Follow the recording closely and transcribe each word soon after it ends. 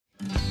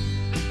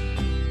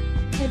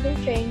Hello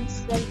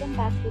friends, welcome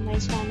back to my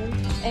channel,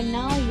 and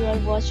now you are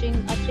watching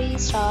a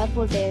 3-star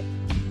hotel.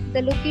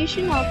 The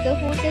location of the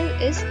hotel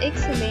is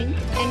excellent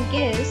and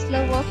guests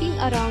love walking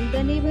around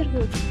the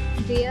neighborhood.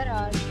 There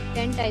are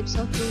 10 types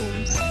of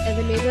rooms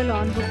available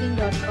on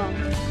booking.com.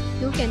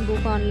 You can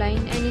book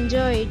online and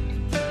enjoy it.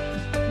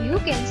 You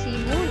can see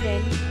more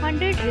than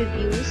 100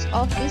 reviews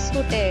of this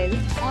hotel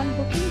on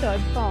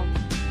booking.com.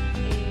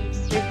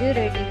 Its review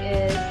rating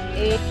is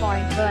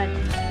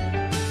 8.1,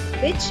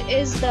 which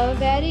is the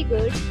very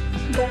good.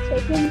 The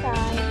check-in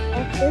time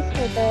of this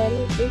hotel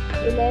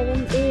is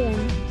 11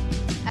 a.m.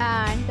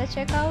 and the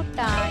checkout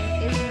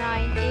time is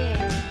 9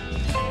 a.m.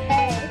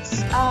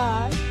 Pets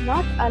are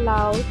not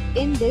allowed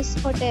in this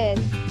hotel.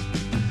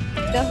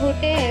 The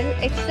hotel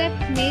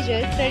accepts major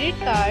credit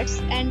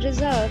cards and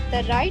reserves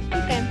the right to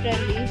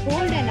temporarily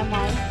hold an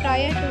amount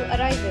prior to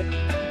arrival.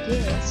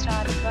 Guests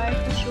are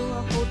required to show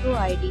a photo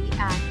ID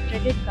and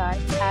credit card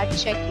at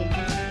check-in.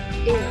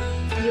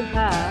 If you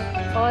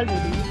have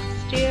already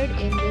stayed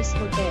in this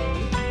hotel,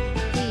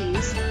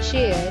 please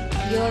share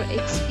your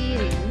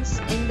experience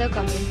in the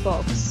comment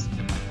box.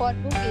 For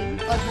booking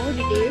or more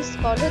details,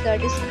 follow the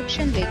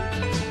description link.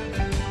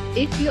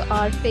 If you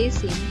are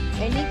facing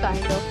any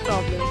kind of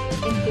problem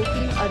in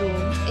booking a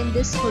room in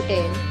this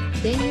hotel,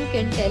 then you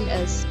can tell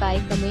us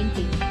by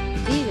commenting.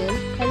 We will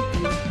help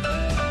you.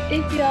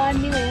 If you are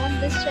new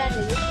on this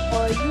channel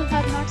or you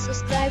have not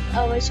subscribed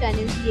our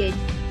channel yet,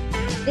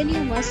 then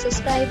you must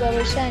subscribe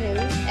our channel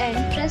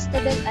and press the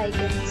bell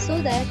icon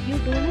so that you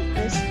do not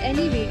miss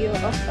any video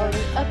of our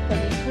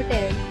upcoming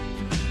hotel.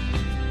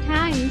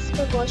 Thanks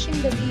for watching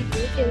the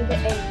video till the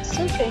end.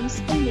 So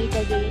friends, we'll meet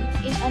again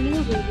in a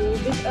new video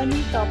with a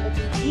new topic.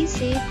 Be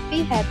safe,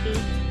 be happy.